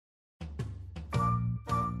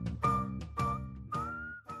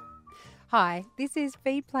Hi, this is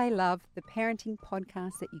Feed, Play, Love, the parenting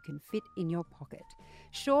podcast that you can fit in your pocket.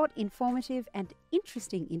 Short, informative and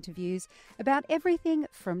interesting interviews about everything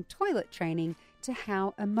from toilet training to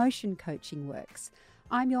how emotion coaching works.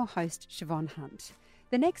 I'm your host, Siobhan Hunt.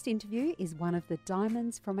 The next interview is one of the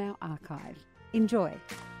diamonds from our archive. Enjoy.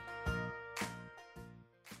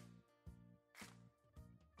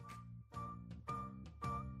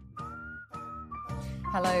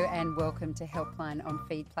 Hello and welcome to Helpline on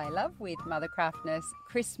Feed, Play, Love with Mothercraft nurse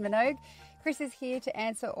Chris Minogue. Chris is here to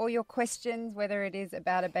answer all your questions, whether it is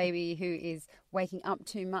about a baby who is waking up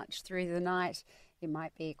too much through the night. It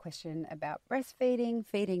might be a question about breastfeeding,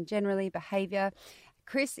 feeding generally, behaviour.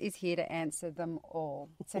 Chris is here to answer them all.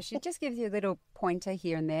 So she just gives you a little pointer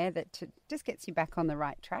here and there that just gets you back on the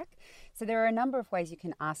right track. So there are a number of ways you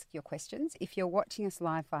can ask your questions. If you're watching us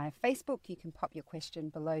live via Facebook, you can pop your question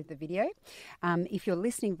below the video. If you're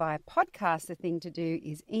listening via podcast, the thing to do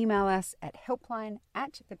is email us at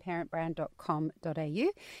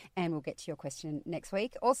helpline@theparentbrand.com.au and we'll get to your question next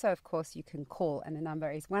week. Also, of course, you can call and the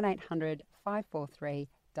number is 1800 543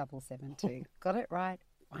 772. Got it right?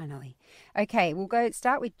 Finally. Okay, we'll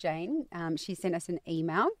start with Jane. She sent us an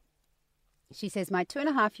email. She says, my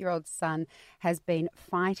 2.5-year-old son has been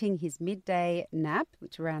fighting his midday nap,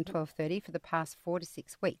 which is around 12:30, for the past 4 to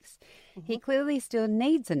 6 weeks. He clearly still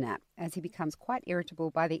needs a nap as he becomes quite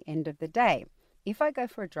irritable by the end of the day. If I go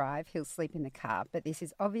for a drive, he'll sleep in the car, but this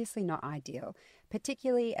is obviously not ideal,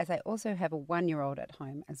 particularly as I also have a 1-year-old at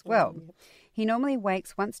home as well. He normally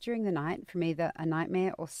wakes once during the night from either a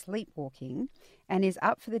nightmare or sleepwalking and is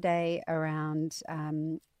up for the day around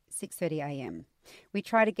 6:30 a.m. We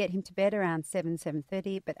try to get him to bed around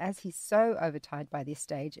 7:30, but as he's so overtired by this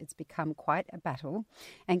stage, it's become quite a battle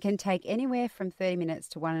and can take anywhere from 30 minutes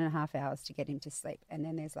to 1.5 hours to get him to sleep. And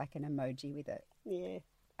then there's like an emoji with a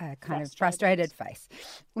kind of frustrated face.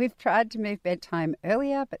 We've tried to move bedtime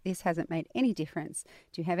earlier, but this hasn't made any difference.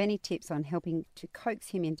 Do you have any tips on helping to coax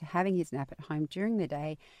him into having his nap at home during the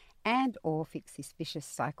day and or fix this vicious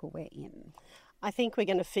cycle we're in? I think we're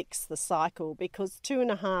going to fix the cycle because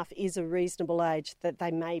 2.5 is a reasonable age that they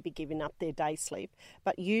may be giving up their day sleep.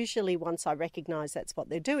 But usually once I recognise that's what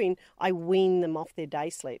they're doing, I wean them off their day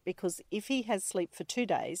sleep, because if he has sleep for 2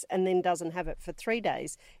 days and then doesn't have it for 3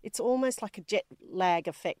 days, it's almost like a jet lag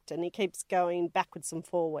effect and he keeps going backwards and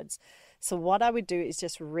forwards. So what I would do is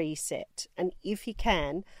just reset. And if he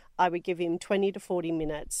can, I would give him 20 to 40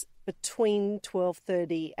 minutes between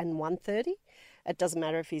 12:30 and 1:30. It doesn't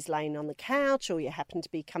matter if he's laying on the couch or you happen to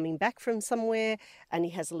be coming back from somewhere and he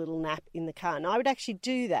has a little nap in the car. And I would actually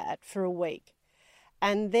do that for a week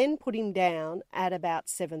and then put him down at about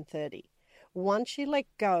 7:30. Once you let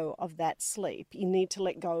go of that sleep, you need to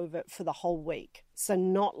let go of it for the whole week. So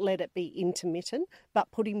not let it be intermittent, but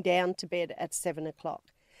put him down to bed at 7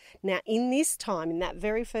 o'clock. Now, in this time, in that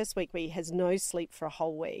very first week where he has no sleep for a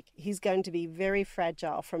whole week, he's going to be very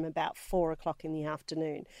fragile from about 4 o'clock in the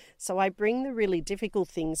afternoon. So I bring the really difficult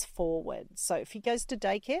things forward. So if he goes to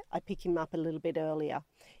daycare, I pick him up a little bit earlier.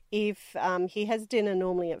 If he has dinner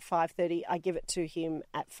normally at 5:30, I give it to him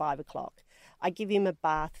at 5 o'clock. I give him a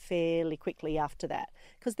bath fairly quickly after that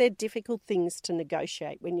because they're difficult things to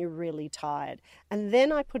negotiate when you're really tired. And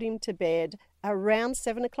then I put him to bed around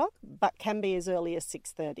 7 o'clock, but can be as early as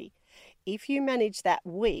 6:30. If you manage that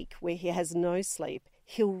week where he has no sleep,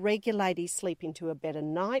 he'll regulate his sleep into a better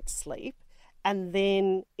night's sleep, and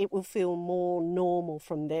then it will feel more normal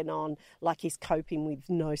from then on, like he's coping with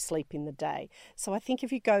no sleep in the day. So I think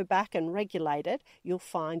if you go back and regulate it, you'll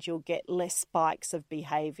find you'll get less spikes of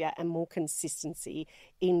behaviour and more consistency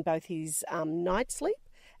in both his night sleep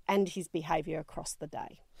and his behaviour across the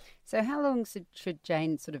day. So how long should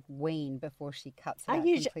Jane sort of wean before she cuts it out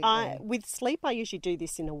completely? With sleep, I usually do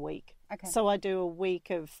this in a week. Okay. So I do a week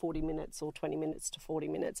of 40 minutes or 20 minutes to 40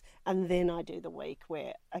 minutes, and then I do the week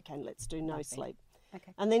where, okay, let's do no sleep.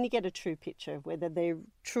 Okay. And then you get a true picture of whether they're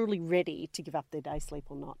truly ready to give up their day sleep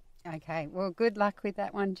or not. Okay, well, good luck with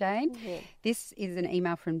that one, Jane. Yeah. This is an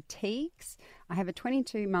email from Teagues. I have a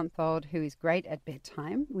 22-month-old who is great at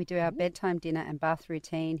bedtime. We do our bedtime dinner and bath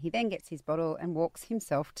routine. He then gets his bottle and walks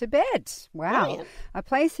himself to bed. Wow. Brilliant. I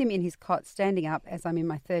place him in his cot standing up as I'm in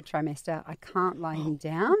my 3rd trimester. I can't lie him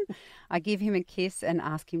down. I give him a kiss and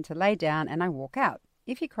ask him to lay down and I walk out.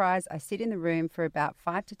 If he cries, I sit in the room for about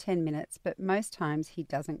 5 to 10 minutes, but most times he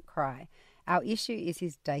doesn't cry. Our issue is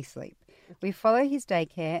his day sleep. We follow his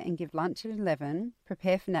daycare and give lunch at 11,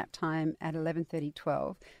 prepare for nap time at 11:30,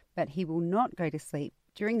 12, but he will not go to sleep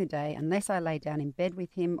during the day unless I lay down in bed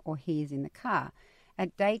with him or he is in the car.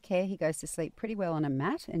 At daycare, he goes to sleep pretty well on a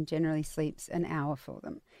mat and generally sleeps an hour for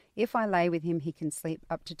them. If I lay with him, he can sleep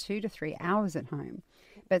up to 2 to 3 hours at home.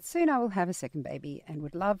 But soon I will have a second baby and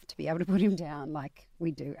would love to be able to put him down like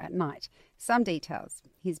we do at night. Some details.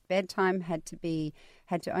 His bedtime had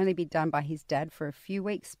to only be done by his dad for a few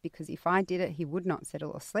weeks because if I did it, he would not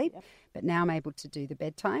settle or sleep. Yep. But now I'm able to do the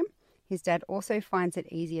bedtime. His dad also finds it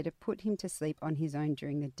easier to put him to sleep on his own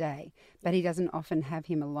during the day, but he doesn't often have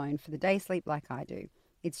him alone for the day sleep like I do.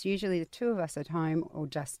 It's usually the two of us at home or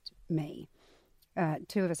just me.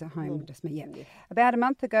 Two of us at home, just me, yeah. About a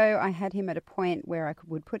month ago, I had him at a point where I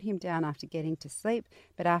would put him down after getting to sleep,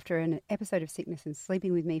 but after an episode of sickness and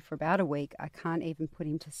sleeping with me for about a week, I can't even put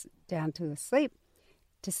him down to sleep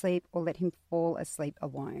or let him fall asleep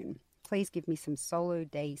alone. Please give me some solo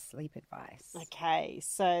day sleep advice. Okay,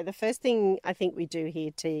 so the first thing I think we do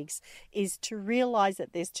here, Teags, is to realise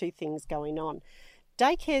that there's two things going on.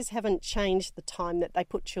 Daycares haven't changed the time that they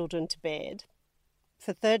put children to bed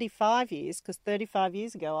for 35 years, because 35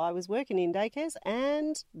 years ago I was working in daycares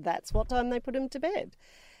and that's what time they put him to bed.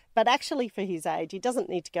 But actually for his age, he doesn't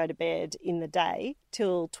need to go to bed in the day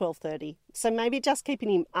till 12:30. So maybe just keeping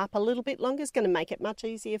him up a little bit longer is going to make it much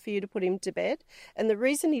easier for you to put him to bed. And the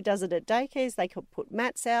reason he does it at daycares, they could put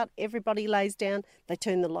mats out, everybody lays down, they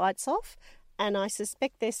turn the lights off, and I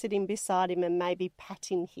suspect they're sitting beside him and maybe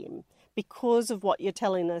patting him because of what you're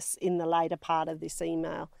telling us in the later part of this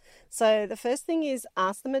email. So the first thing is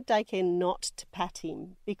ask them at daycare not to pat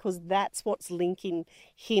him, because that's what's linking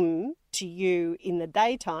him to you in the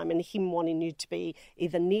daytime and him wanting you to be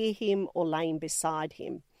either near him or laying beside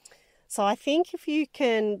him. So I think if you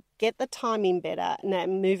can get the timing better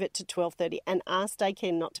and move it to 12:30 and ask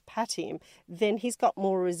daycare not to pat him, then he's got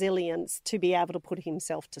more resilience to be able to put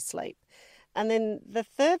himself to sleep. And then the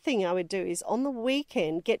third thing I would do is on the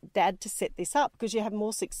weekend, get Dad to set this up because you have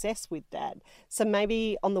more success with Dad. So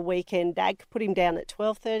maybe on the weekend, Dad could put him down at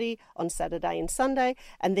 12:30 on Saturday and Sunday,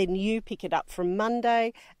 and then you pick it up from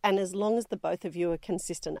Monday. And as long as the both of you are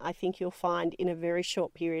consistent, I think you'll find in a very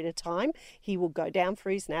short period of time, he will go down for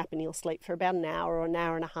his nap and he'll sleep for about an hour or an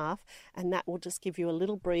hour and a half. And that will just give you a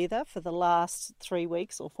little breather for the last 3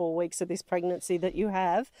 weeks or 4 weeks of this pregnancy that you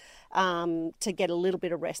have, to get a little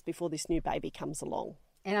bit of rest before this new baby comes along.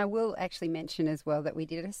 And I will actually mention as well that we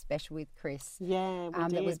did a special with Chris. Yeah, we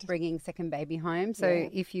did. That was bringing second baby home. So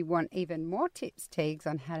if you want even more tips, Teags,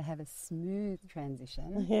 on how to have a smooth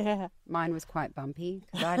transition, mine was quite bumpy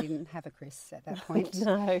because I didn't have a Chris at that point.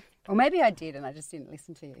 No. Or maybe I did and I just didn't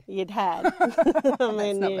listen to you. You'd had. That's not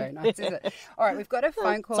very nice, is it? All right, we've got a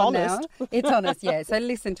phone call now. It's honest, yeah. So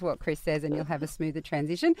listen to what Chris says and you'll have a smoother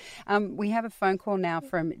transition. We have a phone call now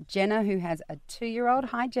from Jenna, who has a 2-year-old.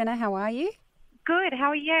 Hi, Jenna. How are you? Good. How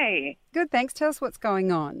are you? Good, thanks. Tell us what's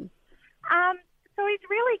going on. So he's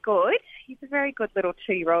really good. He's a very good little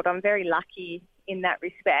 2-year-old. I'm very lucky in that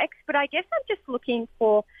respect. But I guess I'm just looking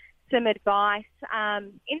for some advice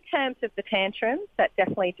in terms of the tantrums that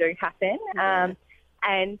definitely do happen.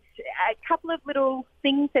 And a couple of little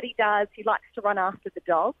things that he does. He likes to run after the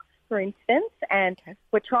dogs, for instance, and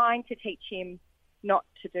we're trying to teach him not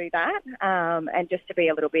to do that and just to be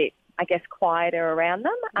a little bit, I guess, quieter around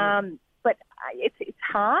them. But it's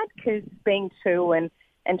hard because being 2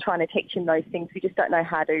 and trying to teach him those things, we just don't know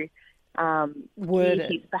how to word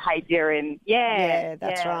his behaviour and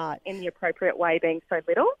that's right, in the appropriate way, being so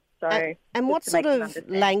little. So and what sort of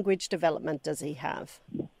language development does he have?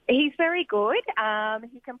 He's very good.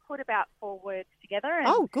 He can put about 4 words together.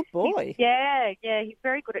 And good boy. He's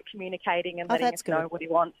very good at communicating and letting us know what he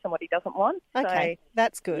wants and what he doesn't want. Okay, so,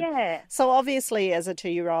 that's good. Yeah. So obviously as a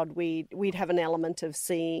 2-year-old, we'd have an element of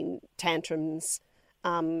seeing tantrums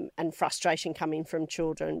and frustration coming from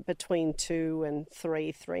children between 2 and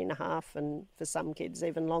 3, 3.5, and for some kids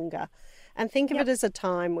even longer. And think of it as a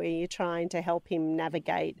time where you're trying to help him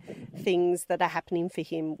navigate things that are happening for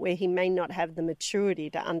him where he may not have the maturity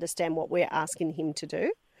to understand what we're asking him to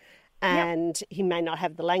do. And he may not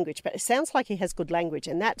have the language, but it sounds like he has good language,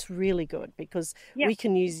 and that's really good because we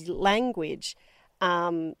can use language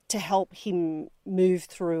to help him move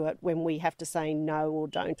through it when we have to say no or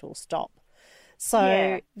don't or stop.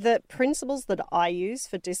 So the principles that I use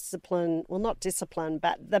for discipline, well, not discipline,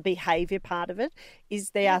 but the behaviour part of it, is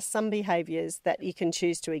there are some behaviours that you can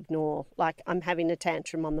choose to ignore. Like I'm having a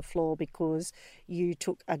tantrum on the floor because you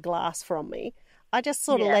took a glass from me. I just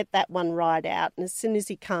sort of let that one ride out, and as soon as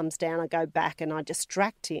he calms down, I go back and I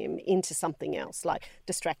distract him into something else, like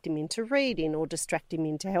distract him into reading or distract him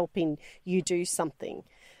into helping you do something.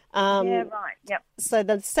 So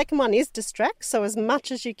the second one is distract. So as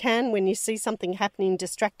much as you can, when you see something happening,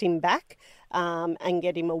 distract him back and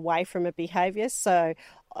get him away from a behaviour. So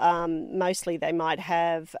mostly they might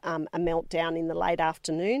have a meltdown in the late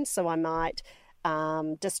afternoon. So I might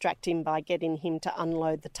distract him by getting him to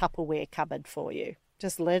unload the Tupperware cupboard for you.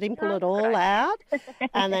 Just let him pull it all out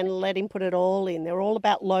and then let him put it all in. They're all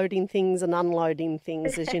about loading things and unloading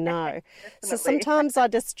things, as you know. So sometimes I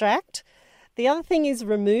distract. The other thing is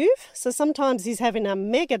remove. So sometimes he's having a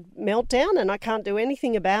mega meltdown and I can't do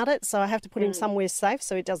anything about it, so I have to put him somewhere safe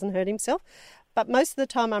so he doesn't hurt himself. But most of the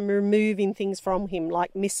time I'm removing things from him,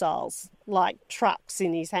 like missiles, like trucks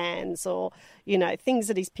in his hands, or, you know, things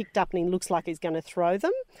that he's picked up and he looks like he's going to throw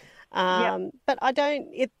them. But I don't,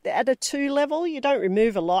 at a 2 level, you don't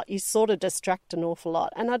remove a lot, you sort of distract an awful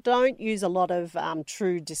lot. And I don't use a lot of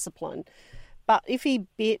true discipline. But if he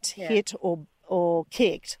bit, hit or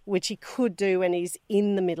kicked, which he could do when he's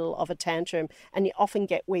in the middle of a tantrum, and you often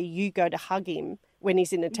get where you go to hug him when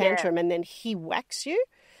he's in a tantrum and then he whacks you.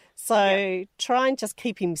 So try and just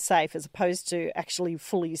keep him safe as opposed to actually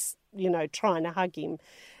fully, you know, trying to hug him.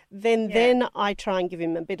 Then I try and give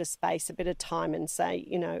him a bit of space, a bit of time and say,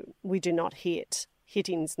 you know, we do not hit.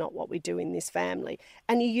 Hitting's not what we do in this family.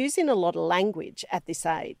 And you're using a lot of language at this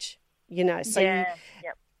age, you know. So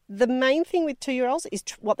the main thing with 2-year-olds is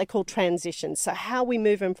what they call transitions. So how we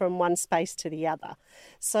move them from one space to the other.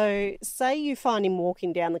 So say you find him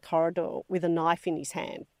walking down the corridor with a knife in his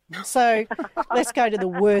hand. So let's go to the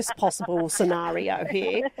worst possible scenario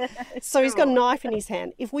here. So he's got a knife in his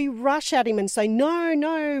hand. If we rush at him and say,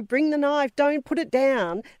 no, bring the knife, don't put it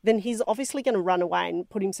down, then he's obviously going to run away and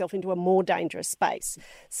put himself into a more dangerous space.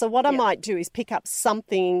 So what I might do is pick up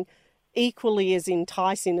something equally as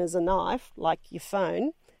enticing as a knife, like your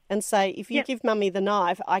phone, and say, if you give Mummy the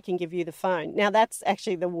knife, I can give you the phone. Now, that's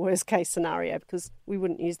actually the worst case scenario because we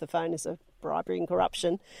wouldn't use the phone as a bribery and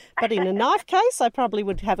corruption. But in a knife case, I probably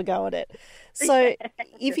would have a go at it. So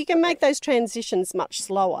if you can make those transitions much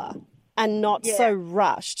slower and not so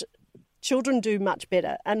rushed, children do much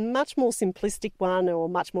better. A much more simplistic one or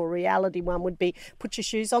much more reality one would be, put your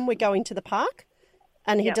shoes on, we're going to the park.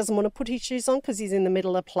 And he doesn't want to put his shoes on because he's in the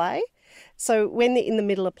middle of play. So when they're in the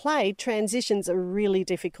middle of play, transitions are really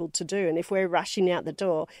difficult to do. And if we're rushing out the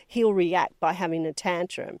door, he'll react by having a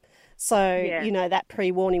tantrum. So, you know, that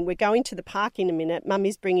pre-warning, we're going to the park in a minute,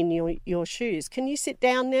 Mummy's bringing your shoes. Can you sit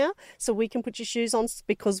down now so we can put your shoes on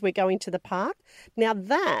because we're going to the park? Now,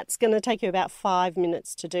 that's going to take you about 5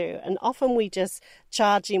 minutes to do. And often we just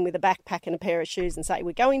charge in with a backpack and a pair of shoes and say,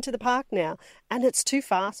 we're going to the park now. And it's too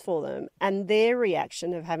fast for them. And their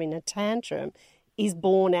reaction of having a tantrum is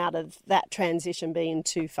born out of that transition being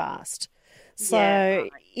too fast. So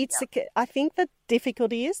I think the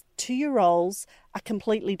difficulty is 2-year-olds are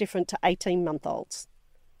completely different to 18-month-olds.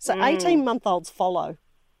 So 18-month-olds follow.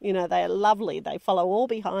 You know, they are lovely. They follow all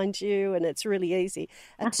behind you and it's really easy.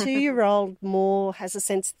 A 2-year-old more has a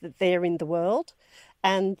sense that they're in the world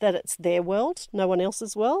and that it's their world, no one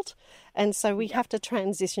else's world. And so we have to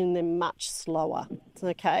transition them much slower.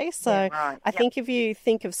 Okay? So I think if you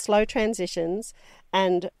think of slow transitions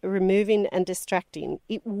and removing and distracting,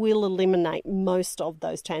 it will eliminate most of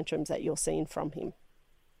those tantrums that you're seeing from him.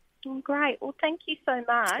 Oh, great. Well, thank you so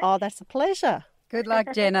much. Oh, that's a pleasure. Good luck,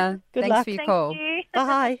 Jenna. Good Thanks luck. for your call. You.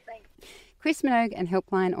 Bye. Chris Minogue and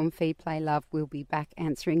Helpline on Feed, Play, Love will be back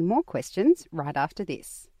answering more questions right after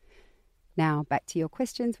this. Now, back to your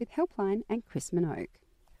questions with Helpline and Chris Minogue.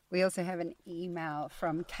 We also have an email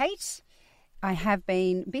from Kate. I have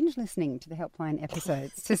been binge listening to the Helpline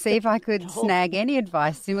episodes to see if I could snag any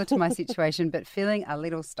advice similar to my situation, but feeling a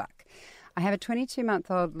little stuck. I have a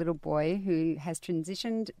 22-month-old little boy who has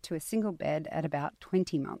transitioned to a single bed at about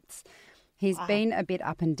 20 months. He's been a bit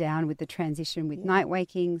up and down with the transition with night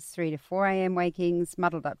wakings, 3 to 4 a.m. wakings,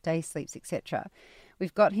 muddled up day sleeps, etc.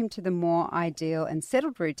 We've got him to the more ideal and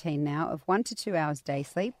settled routine now of 1 to 2 hours day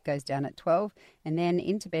sleep, goes down at 12, and then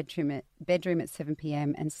into bedroom at 7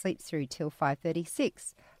 p.m. and sleeps through till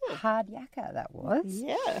 5:36. Hard yakka, that was.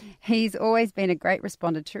 Yeah. He's always been a great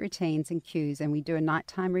responder to routines and cues, and we do a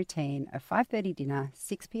nighttime routine of 5:30 dinner,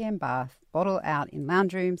 6 p.m. bath, bottle out in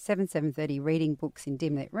lounge room, 7:30 reading books in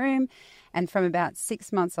dim lit room, and from about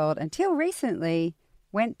 6 months old until recently,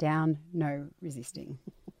 went down, no resisting.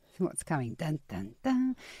 What's coming? Dun, dun,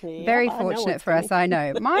 dun. Yeah, Very fortunate for us, I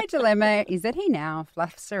know. My dilemma is that he now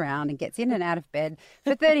fluffs around and gets in and out of bed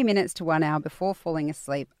for 30 minutes to 1 hour before falling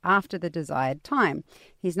asleep after the desired time.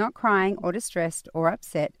 He's not crying or distressed or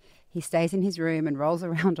upset. He stays in his room and rolls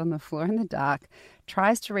around on the floor in the dark,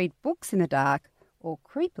 tries to read books in the dark, or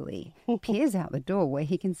creepily peers out the door where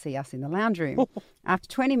he can see us in the lounge room. After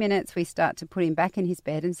 20 minutes, we start to put him back in his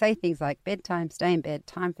bed and say things like bedtime, stay in bed,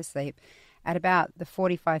 time for sleep. At about the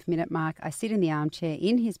 45-minute mark, I sit in the armchair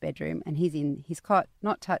in his bedroom and he's in his cot,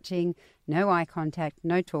 not touching, no eye contact,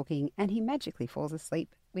 no talking, and he magically falls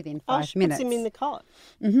asleep within 5 minutes. Puts him in the cot?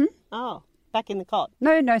 Mm-hmm. Oh, back in the cot?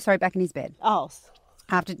 No, sorry, back in his bed. Oh,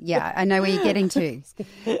 I know where you're getting to.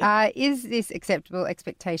 Is this acceptable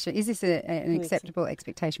expectation? Is this an acceptable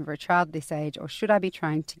expectation for a child this age, or should I be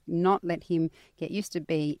trying to not let him get used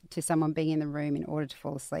to someone being in the room in order to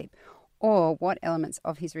fall asleep? Or what elements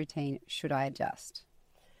of his routine should I adjust?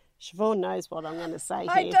 Siobhan knows what I'm going to say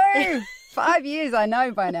here. I do. 5 years, I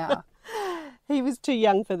know by now. He was too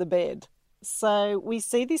young for the bed. So we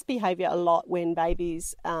see this behaviour a lot when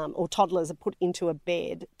babies or toddlers are put into a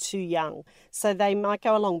bed too young. So they might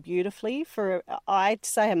go along beautifully for, I'd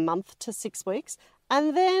say, a month to 6 weeks,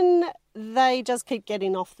 and then they just keep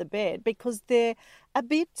getting off the bed because they're a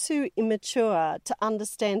bit too immature to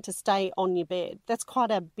understand to stay on your bed. That's quite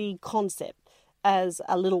a big concept as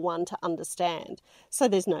a little one to understand. So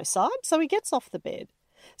there's no side, so he gets off the bed.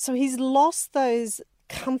 So he's lost those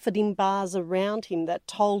comforting bars around him that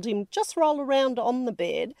told him just roll around on the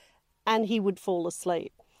bed and he would fall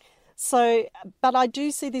asleep. So, but I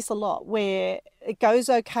do see this a lot where it goes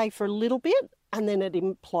okay for a little bit and then it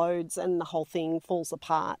implodes and the whole thing falls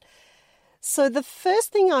apart. So the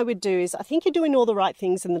first thing I would do is, I think you're doing all the right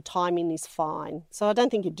things and the timing is fine. So I don't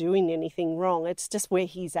think you're doing anything wrong. It's just where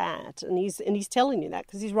he's at, and he's telling you that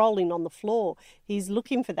because he's rolling on the floor. He's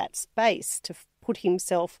looking for that space to put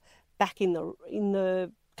himself back in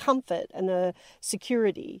the comfort and the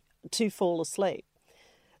security to fall asleep.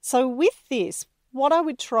 So with this, what I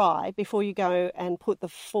would try before you go and put the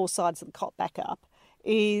 4 sides of the cot back up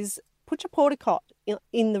is put your porta cot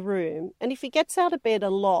in the room, and if he gets out of bed a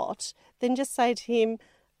lot, then just say to him,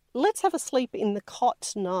 let's have a sleep in the cot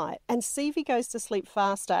tonight and see if he goes to sleep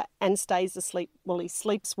faster and stays asleep. Well, he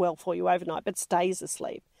sleeps well for you overnight, but stays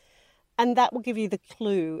asleep. And that will give you the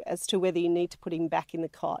clue as to whether you need to put him back in the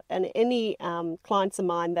cot. And any clients of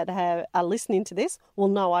mine that are listening to this will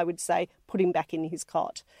know I would say put him back in his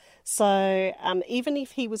cot. So even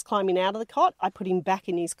if he was climbing out of the cot, I put him back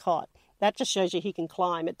in his cot. That just shows you he can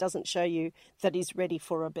climb. It doesn't show you that he's ready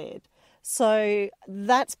for a bed. So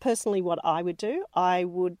that's personally what I would do. I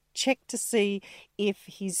would check to see if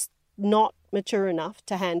he's not mature enough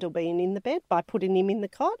to handle being in the bed by putting him in the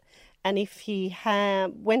cot. And if he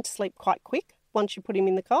went to sleep quite quick once you put him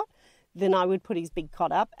in the cot, then I would put his big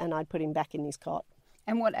cot up and I'd put him back in his cot.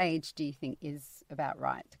 And what age do you think is about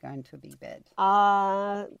right to go into a big bed?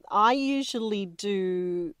 I usually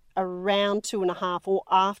do around 2.5 or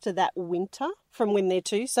after that winter from when they're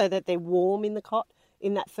 2, so that they're warm in the cot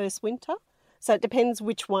in that first winter. So it depends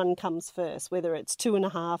which one comes first, whether it's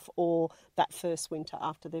 2.5 or that first winter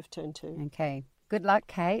after they've turned 2. Okay. Good luck,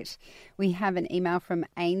 Kate. We have an email from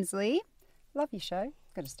Ainsley. Love your show.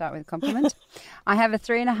 Got to start with a compliment. I have a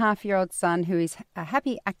 3.5-year-old son who is a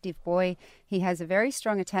happy, active boy. He has a very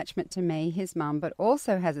strong attachment to me, his mum, but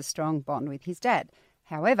also has a strong bond with his dad.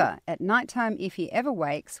 However, at night time, if he ever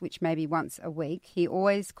wakes, which may be once a week, he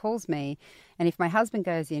always calls me. And if my husband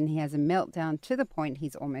goes in, he has a meltdown to the point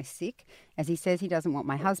he's almost sick, as he says he doesn't want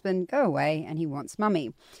my husband, go away, and he wants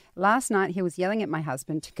mummy. Last night, he was yelling at my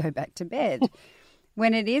husband to go back to bed.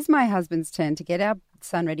 When it is my husband's turn to get our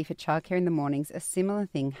son ready for childcare in the mornings, a similar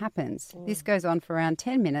thing happens. This goes on for around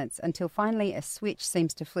 10 minutes until finally a switch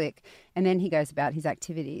seems to flick, and then he goes about his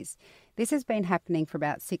activities. This has been happening for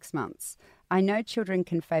about 6 months. I know children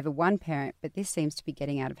can favour one parent, but this seems to be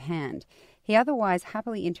getting out of hand. He otherwise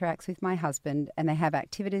happily interacts with my husband, and they have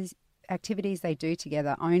activities they do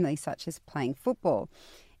together only, such as playing football.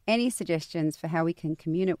 Any suggestions for how we can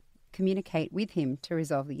communicate with him to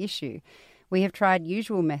resolve the issue? We have tried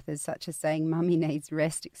usual methods such as saying mummy needs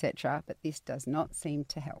rest, etc., but this does not seem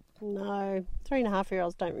to help. No,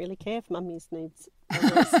 3.5-year-olds don't really care if mummies needs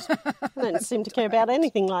rest. They don't seem to care about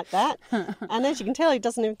anything like that. And as you can tell, he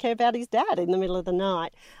doesn't even care about his dad in the middle of the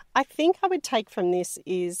night. I think I would take from this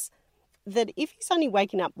is that if he's only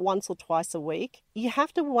waking up once or twice a week, you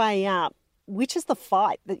have to weigh up which is the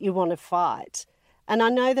fight that you want to fight. And I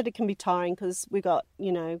know that it can be tiring because we've got,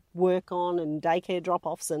 work on and daycare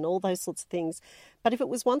drop-offs and all those sorts of things. But if it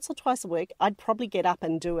was once or twice a week, I'd probably get up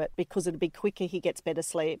and do it because it'd be quicker, he gets better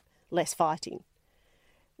sleep, less fighting.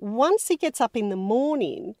 Once he gets up in the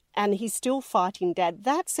morning and he's still fighting Dad,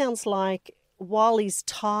 that sounds like while he's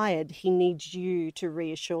tired, he needs you to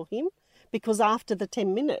reassure him. Because after the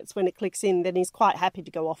 10 minutes, when it clicks in, then he's quite happy to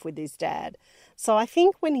go off with his dad. So I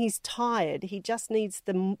think when he's tired, he just needs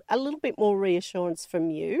a little bit more reassurance from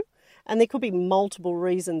you. And there could be multiple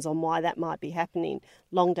reasons on why that might be happening.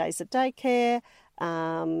 Long days at daycare,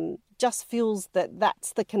 just feels that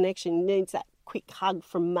that's the connection. He needs that quick hug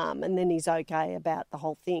from mum, and then he's okay about the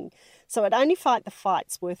whole thing. So I'd only fight the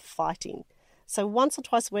fights worth fighting. So once or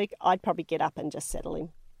twice a week, I'd probably get up and just settle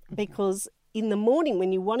him. Because in the morning,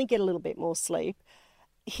 when you want to get a little bit more sleep,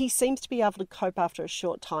 he seems to be able to cope after a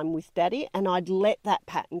short time with Daddy, and I'd let that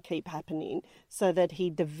pattern keep happening so that he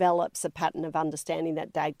develops a pattern of understanding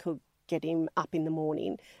that Dad could get him up in the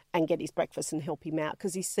morning and get his breakfast and help him out,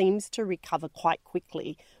 because he seems to recover quite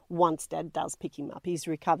quickly once Dad does pick him up. He's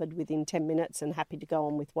recovered within 10 minutes and happy to go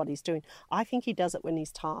on with what he's doing. I think he does it when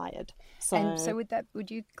he's tired. And so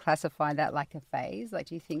would you classify that like a phase? Like,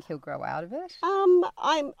 do you think he'll grow out of it?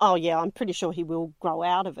 I'm pretty sure he will grow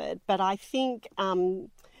out of it. But I think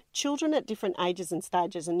children at different ages and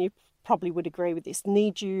stages, and you probably would agree with this,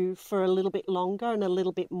 need you for a little bit longer and a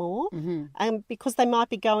little bit more. Because they might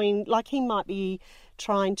be going, like he might be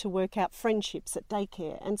trying to work out friendships at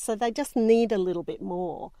daycare. And so they just need a little bit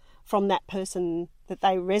more from that person that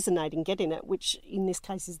they resonate and get in it, which in this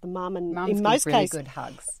case is the mum. And Mums in most give really cases, good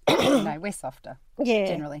hugs. No, we're softer. yeah,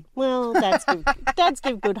 generally. Well, dads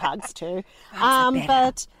give good hugs too.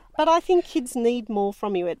 But I think kids need more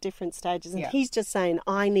from you at different stages. And he's just saying,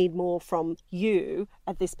 I need more from you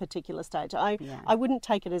at this particular stage. I wouldn't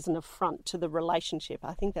take it as an affront to the relationship.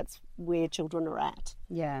 I think that's where children are at.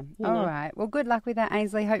 Yeah. All right. Well, good luck with that,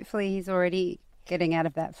 Ainsley. Hopefully he's already getting out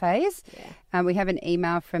of that phase. Yeah. We have an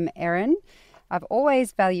email from Erin. I've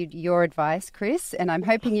always valued your advice, Chris, and I'm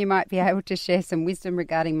hoping you might be able to share some wisdom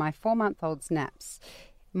regarding my 4-month-old's naps.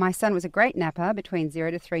 My son was a great napper between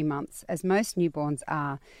 0 to 3 months, as most newborns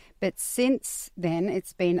are. But since then,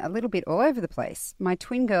 it's been a little bit all over the place. My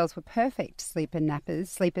twin girls were perfect sleepers,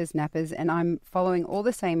 nappers, and I'm following all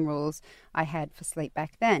the same rules I had for sleep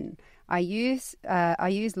back then. I use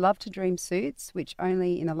Love to Dream suits, which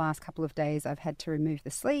only in the last couple of days I've had to remove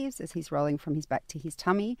the sleeves as he's rolling from his back to his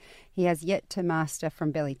tummy. He has yet to master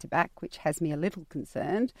from belly to back, which has me a little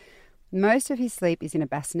concerned. Most of his sleep is in a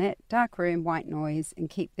bassinet, dark room, white noise, and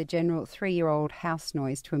keep the general 3-year-old house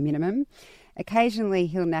noise to a minimum. Occasionally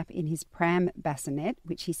he'll nap in his pram bassinet,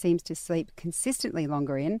 which he seems to sleep consistently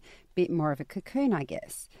longer in, bit more of a cocoon, I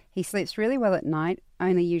guess. He sleeps really well at night,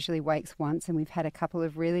 only usually wakes once, and we've had a couple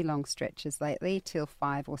of really long stretches lately till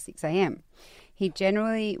 5 or 6 a.m. He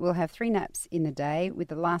generally will have 3 naps in the day, with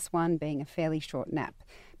the last one being a fairly short nap.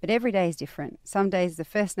 But every day is different. Some days the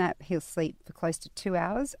first nap he'll sleep for close to 2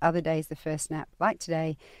 hours. Other days the first nap, like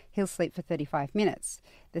today, he'll sleep for 35 minutes.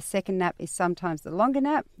 The second nap is sometimes the longer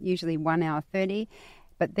nap, usually 1 hour 30,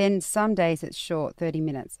 but then some days it's short, 30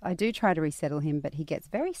 minutes. I do try to resettle him, but he gets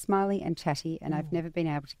very smiley and chatty, and I've never been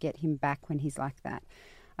able to get him back when he's like that.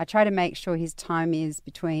 I try to make sure his uptime is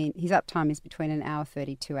between 1 hour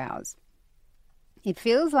 30, 2 hours. It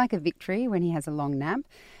feels like a victory when he has a long nap,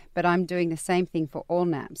 but I'm doing the same thing for all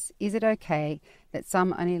naps. Is it okay that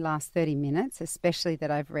some only last 30 minutes, especially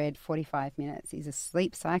that I've read 45 minutes is a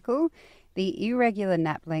sleep cycle? The irregular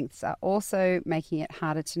nap lengths are also making it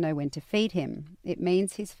harder to know when to feed him. It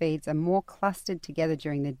means his feeds are more clustered together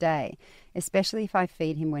during the day, especially if I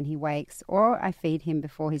feed him when he wakes or I feed him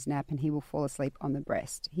before his nap and he will fall asleep on the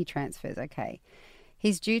breast. He transfers okay.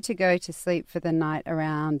 He's due to go to sleep for the night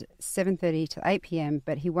around 7:30 to 8 p.m,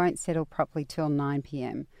 but he won't settle properly till 9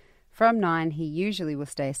 p.m. From 9, he usually will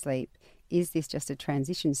stay asleep. Is this just a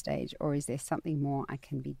transition stage, or is there something more I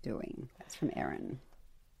can be doing? That's from Erin.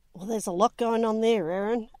 Well, there's a lot going on there,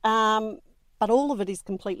 Erin, but all of it is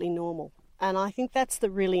completely normal. And I think that's the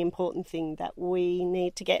really important thing that we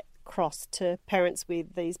need to get across to parents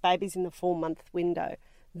with these babies in the 4-month window.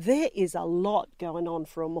 There is a lot going on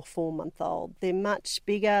for a 4-month-old. They're much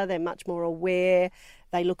bigger, they're much more aware,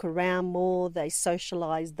 they look around more, they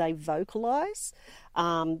socialise, they vocalise.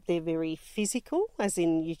 They're very physical, as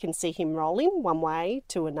in you can see him rolling one way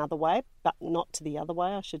to another way, but not to the other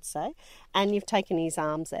way, I should say. And you've taken his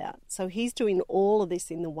arms out. So he's doing all of this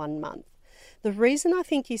in the 1 month. The reason I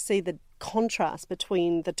think you see the contrast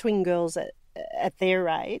between the twin girls at their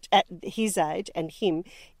age, at his age and him,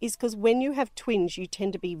 is because when you have twins, you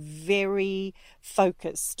tend to be very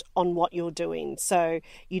focused on what you're doing. So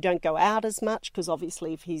you don't go out as much because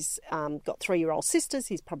obviously if he's got 3-year-old sisters,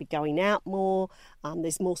 he's probably going out more.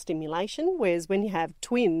 There's more stimulation. Whereas when you have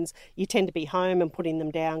twins, you tend to be home and putting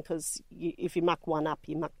them down because if you muck one up,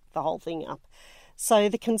 you muck the whole thing up. So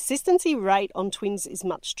the consistency rate on twins is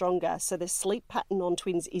much stronger. So the sleep pattern on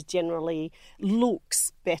twins is generally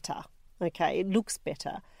looks better. Okay, it looks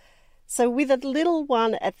better. So with a little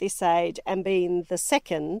one at this age and being the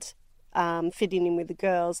second, fitting in with the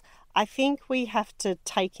girls, I think we have to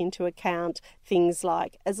take into account things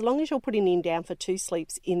like, as long as you're putting him down for 2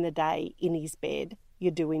 sleeps in the day in his bed,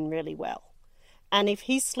 you're doing really well. And if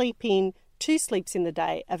he's sleeping 2 sleeps in the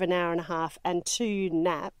day of 1 hour and a half and 2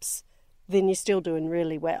 naps, then you're still doing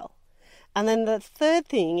really well. And then the third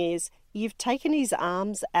thing is you've taken his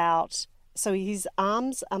arms out So his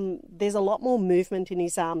arms, there's a lot more movement in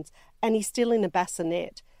his arms, and he's still in a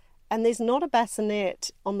bassinet. And there's not a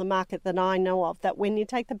bassinet on the market that I know of that when you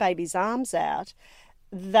take the baby's arms out,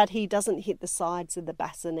 that he doesn't hit the sides of the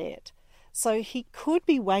bassinet. So he could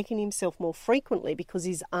be waking himself more frequently because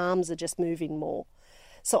his arms are just moving more.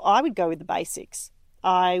 So I would go with the basics.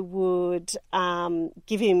 I would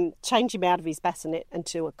change him out of his bassinet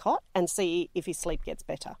into a cot and see if his sleep gets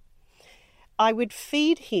better. I would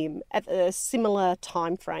feed him at a similar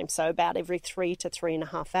time frame, so about every 3 to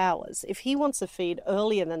 3.5 hours. If he wants to feed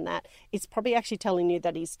earlier than that, it's probably actually telling you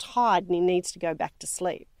that he's tired and he needs to go back to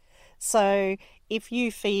sleep. So if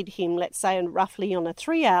you feed him, let's say, roughly on a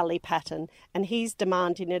 3-hourly pattern and he's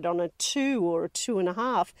demanding it on a 2 or a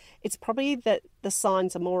 2.5, it's probably that the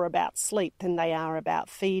signs are more about sleep than they are about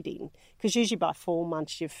feeding. Because usually by 4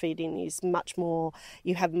 months your feeding is much more,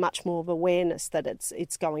 you have much more of awareness that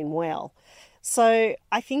it's going well. So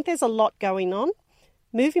I think there's a lot going on.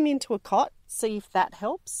 Move him into a cot, see if that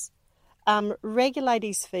helps. Regulate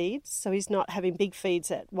his feeds so he's not having big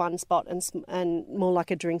feeds at one spot and more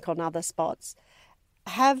like a drink on other spots.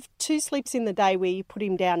 Have 2 sleeps in the day where you put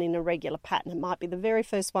him down in a regular pattern. It might be the very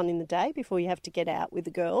first one in the day before you have to get out with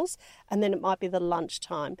the girls, and then it might be the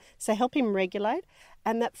lunchtime. So help him regulate,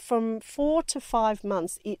 and that from 4 to 5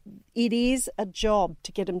 months, it is a job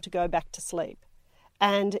to get him to go back to sleep.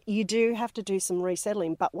 And you do have to do some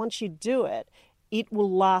resettling, but once you do it, it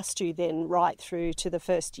will last you then right through to the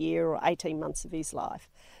first year or 18 months of his life.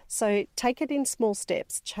 So take it in small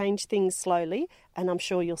steps, change things slowly, and I'm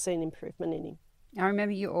sure you'll see an improvement in him. I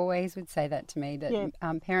remember you always would say that to me,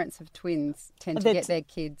 that parents of twins tend to get their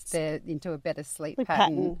kids into a better sleep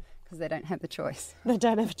pattern because they don't have the choice. They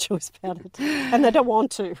don't have a choice about it. And they don't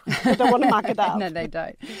want to. They don't want to muck it up. No, they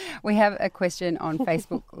don't. We have a question on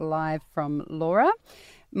Facebook Live from Laura.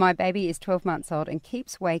 My baby is 12 months old and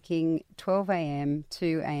keeps waking 12 a.m.,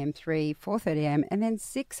 2 a.m., 3, 4:30 a.m. and then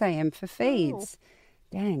 6 a.m. for feeds. Oh.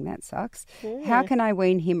 Dang, that sucks. Yeah. How can I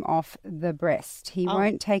wean him off the breast? He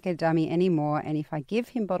won't take a dummy anymore, and if I give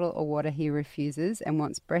him bottle or water, he refuses and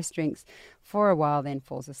wants breast drinks for a while, then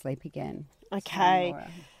falls asleep again. Okay.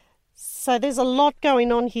 So there's a lot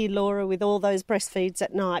going on here, Laura, with all those breastfeeds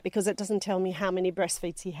at night because it doesn't tell me how many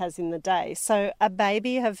breastfeeds he has in the day. So a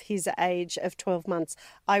baby of his age of 12 months,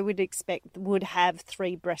 I would expect would have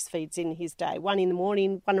 3 breastfeeds in his day, 1 in the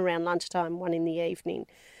morning, 1 around lunchtime, 1 in the evening.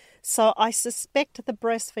 So I suspect the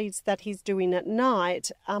breastfeeds that he's doing at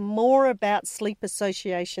night are more about sleep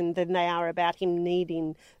association than they are about him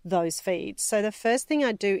needing those feeds. So the first thing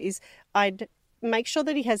I'd do is I'd make sure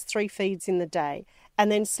that he has 3 feeds in the day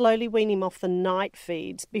and then slowly wean him off the night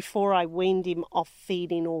feeds before I weaned him off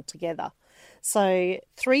feeding altogether. So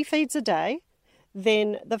 3 feeds a day.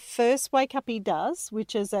 Then the first wake up he does,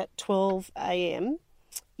 which is at 12 a.m.,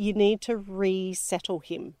 you need to resettle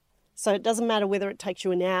him. So it doesn't matter whether it takes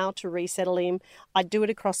you an hour to resettle him. I'd do it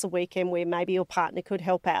across a weekend where maybe your partner could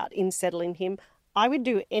help out in settling him. I would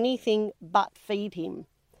do anything but feed him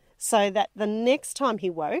so that the next time he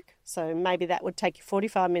woke, so maybe that would take you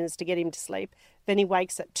 45 minutes to get him to sleep, then he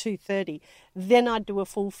wakes at 2:30. Then I'd do a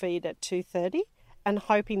full feed at 2:30 and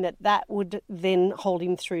hoping that that would then hold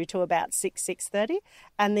him through to about 6:30.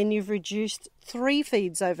 And then you've reduced 3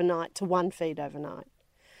 feeds overnight to 1 feed overnight.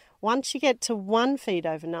 Once you get to 1 feed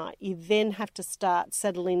overnight, you then have to start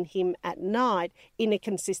settling him at night in a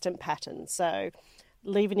consistent pattern. So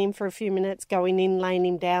leaving him for a few minutes, going in, laying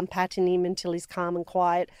him down, patting him until he's calm and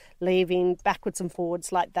quiet, leaving backwards and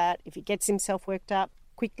forwards like that. If he gets himself worked up,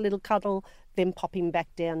 quick little cuddle, then pop him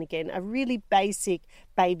back down again. A really basic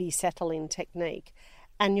baby settling technique.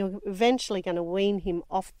 And you're eventually going to wean him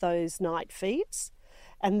off those night feeds.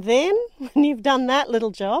 And then when you've done that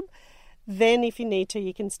little job, then if you need to,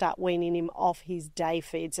 you can start weaning him off his day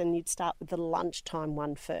feeds and you'd start with the lunchtime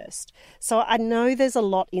one first. So I know there's a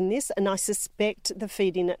lot in this and I suspect the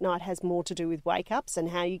feeding at night has more to do with wake-ups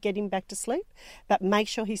and how you get him back to sleep, but make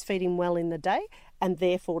sure he's feeding well in the day and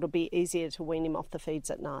therefore it'll be easier to wean him off the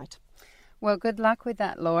feeds at night. Well, good luck with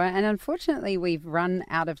that, Laura. And unfortunately, we've run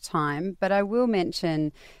out of time. But I will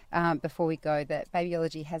mention before we go that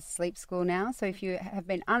Babyology has sleep school now. So if you have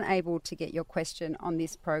been unable to get your question on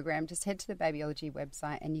this program, just head to the Babyology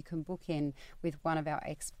website and you can book in with one of our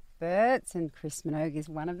experts. And Chris Minogue is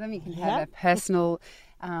one of them. You can have a personal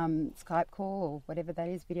Skype call or whatever that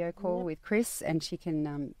is, video call with Chris, and she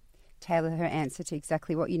can tailor her answer to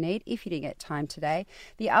exactly what you need if you didn't get time today.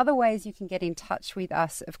 The other ways you can get in touch with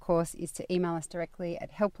us, of course, is to email us directly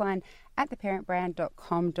at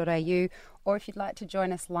helpline@theparentbrand.com.au, or if you'd like to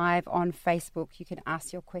join us live on Facebook, you can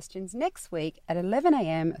ask your questions next week at 11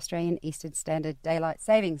 a.m. Australian Eastern Standard Daylight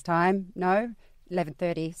Savings Time. No,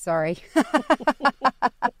 11:30, sorry.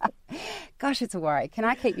 Gosh, it's a worry. Can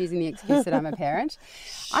I keep using the excuse that I'm a parent?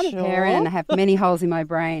 I'm a parent and I have many holes in my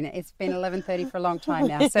brain. It's been 11:30 for a long time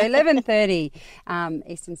now. So 11:30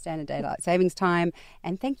 Eastern Standard Daylight Savings Time.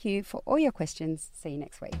 And thank you for all your questions. See you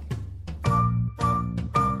next week.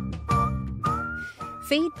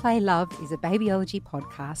 Feed, Play, Love is a babyology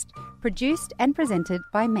podcast produced and presented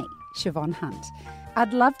by me, Siobhan Hunt.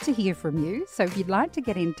 I'd love to hear from you, so if you'd like to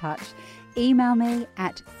get in touch, email me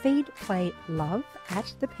at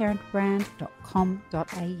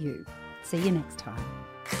feedplaylove@theparentbrand.com.au. See you next time.